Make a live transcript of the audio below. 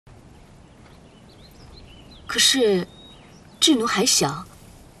可是智奴还小，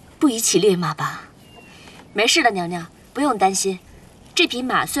不宜骑烈马吧？没事的，娘娘，不用担心。这匹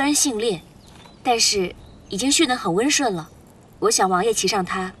马虽然姓烈，但是已经训得很温顺了。我想王爷骑上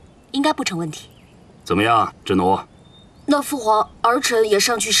它，应该不成问题。怎么样，智奴？那父皇，儿臣也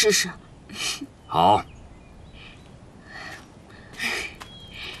上去试试。好。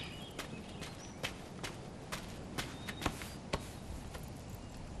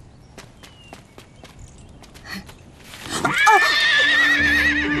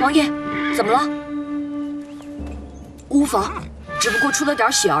王爷，怎么了？无妨，只不过出了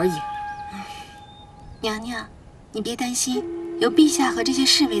点血而已。娘娘，你别担心，有陛下和这些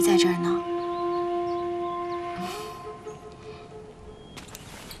侍卫在这儿呢。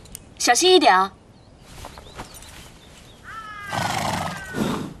小心一点啊！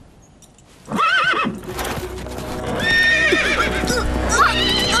王爷，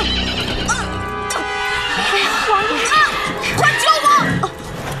快救我！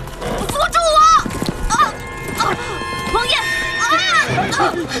扶住我！王爷！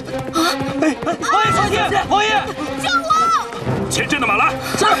王爷朝天！王爷，救我！前阵的马来！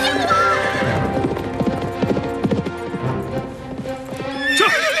救我！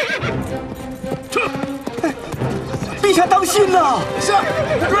陛下当心呐！是，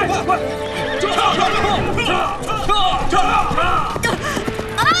快！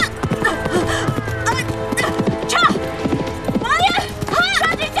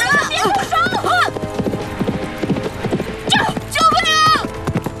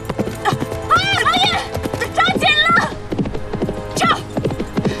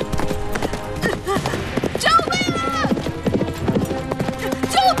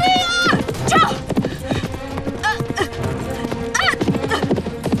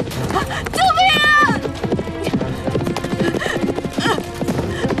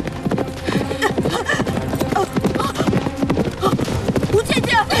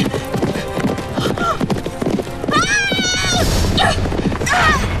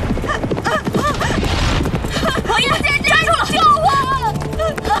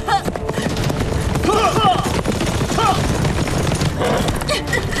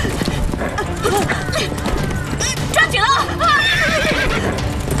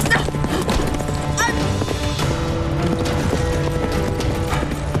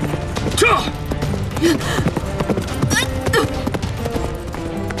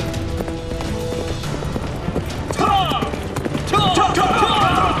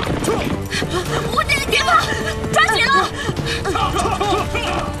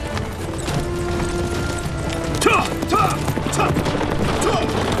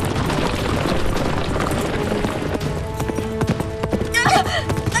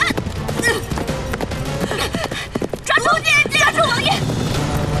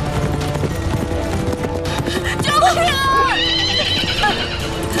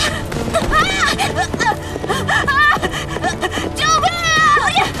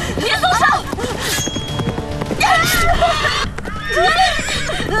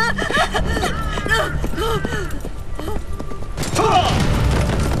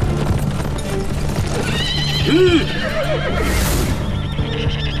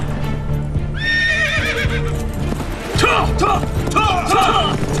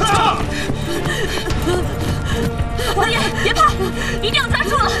王爷，别怕，一定要抓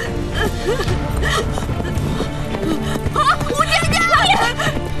住了！啊，吴姐姐，王爷，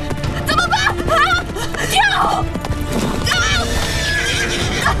怎么办？啊，跳！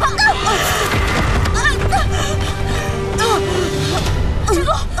师祖，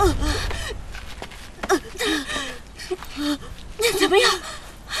怎么样？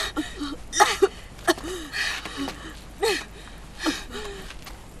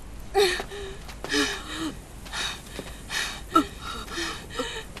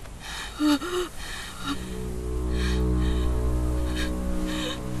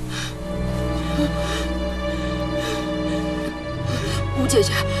吴姐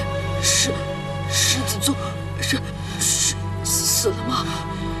姐，狮子座死了吗？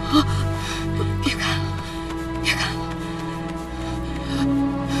啊！别看了，别看了。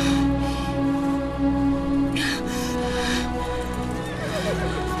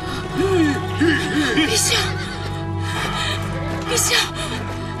陛下，陛下。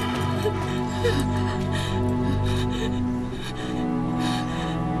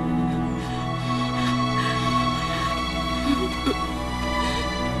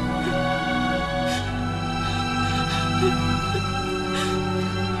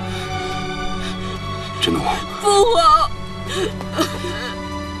智奴，父皇，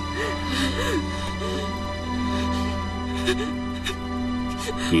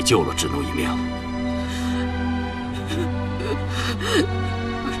你救了智奴一命，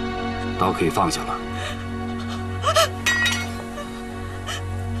刀可以放下了。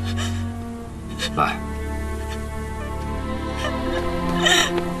来。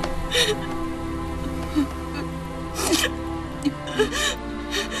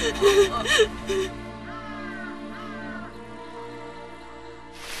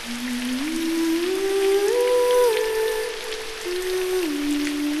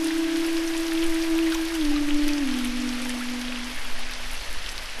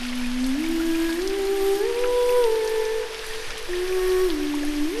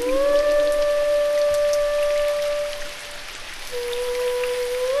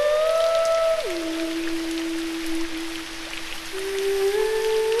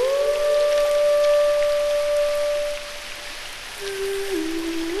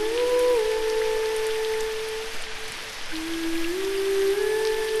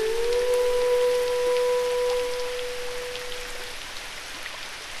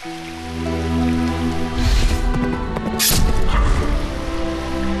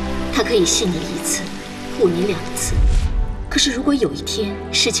 他可以信你1次，护你2次。可是如果有一天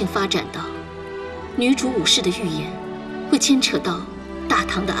事情发展到女主武氏的预言会牵扯到大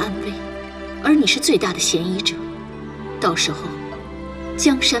唐的安危，而你是最大的嫌疑者，到时候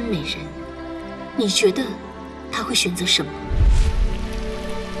江山美人，你觉得他会选择什么？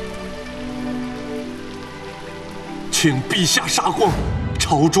请陛下杀光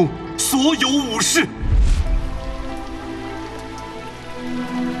朝中所有武士。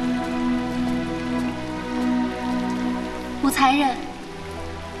 武才人，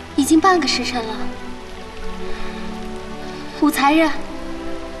已经半个时辰了。武才人，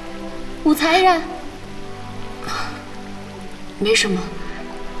武才人，没什么，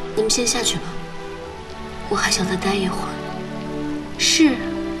你们先下去吧，我还想再待一会儿。是，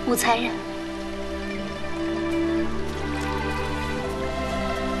武才人。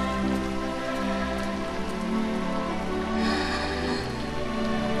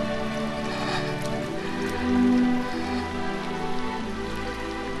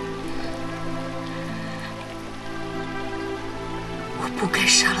不该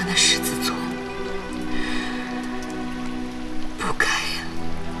杀了那狮子座，不该呀！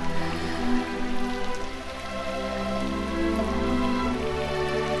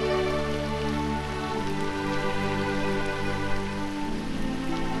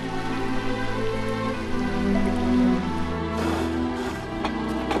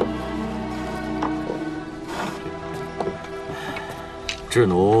智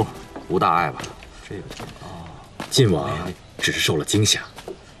奴无大碍吧？这个晋王只是受了惊吓，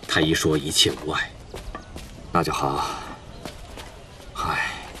太医说一切无碍，那就好。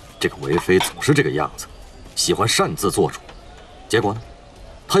唉，这个为妃总是这个样子，喜欢擅自做主，结果呢，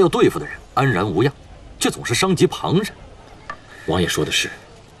她要对付的人安然无恙，却总是伤及旁人。王爷说的是，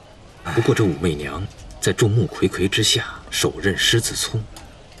不过这武媚娘在众目睽睽之下手刃狮子聪，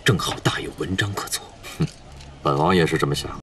正好大有文章可做。本王也是这么想。